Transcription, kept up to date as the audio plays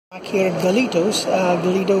Back here at Galitos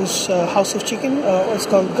House of Chicken. It's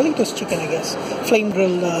called Galitos Chicken, I guess. Flame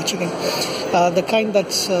grill chicken. The kind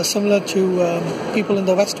that's similar to people in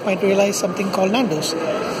the West might realize something called Nando's.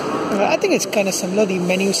 I think it's kind of similar. The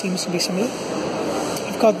menu seems to be similar.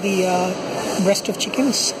 I've got the breast of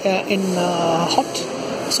chickens in hot,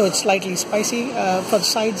 so it's slightly spicy. For the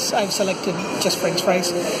sides, I've selected just French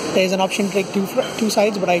fries. There's an option to take two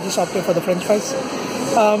sides, but I just opted for the French fries.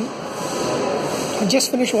 I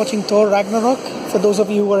just finished watching Thor Ragnarok, for those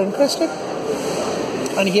of you who are interested.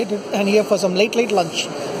 And here for some late lunch.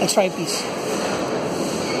 Let's try a piece.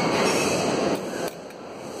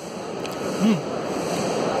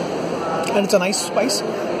 And it's a nice spice.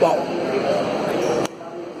 Wow.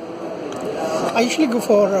 I usually go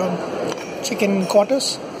for chicken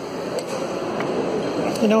quarters.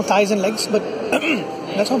 Thighs and legs, but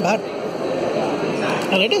that's not bad.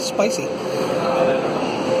 And it is spicy.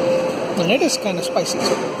 And it is kind of spicy,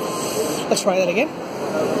 so let's try that again.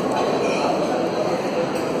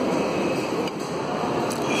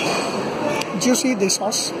 Juicy, the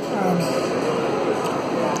sauce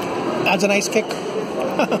adds a nice kick.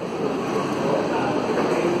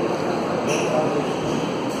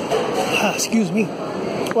 Excuse me.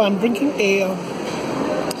 Well, I'm drinking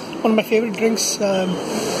one of my favorite drinks,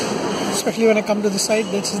 especially when I come to the side.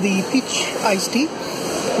 This is the peach iced tea.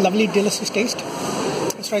 Lovely, delicious taste.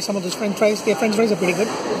 Let's try some of those French fries. Their French fries are pretty good.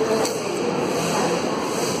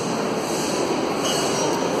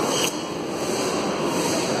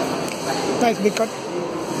 Nice big cut.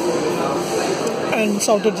 And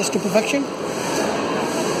salted just to perfection.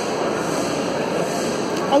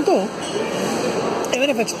 Although, even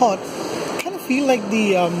if it's hot, I kind of feel like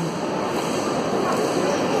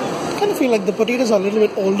the potatoes are a little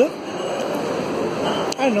bit older.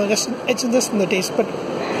 I don't know, it's just in the taste, but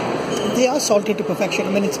they are salted to perfection.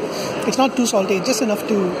 I mean, it's not too salty, it's just enough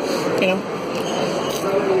to,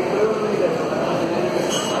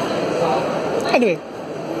 Anyway,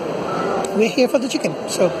 we're here for the chicken.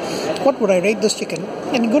 So, what would I rate this chicken?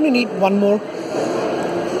 I'm going to need one more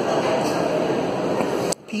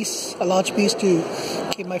piece, a large piece, to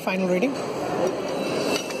keep my final rating.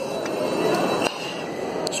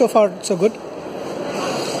 So far, so good.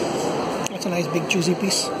 That's a nice big juicy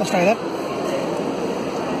piece. Let's try that.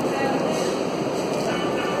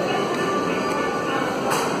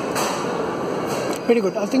 Pretty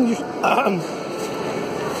good. I think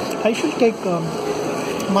I should take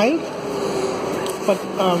mild, but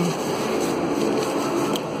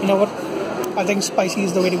you know what? I think spicy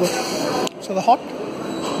is the way to go. So the hot,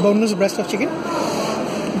 boneless breast of chicken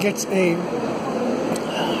gets a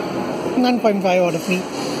 9.5 out of me.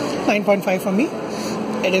 9.5 from me.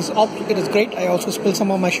 It is great. I also spilled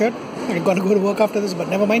some on my shirt. I've got to go to work after this, but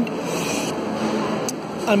never mind.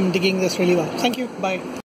 I'm digging this really well. Thank you. Bye.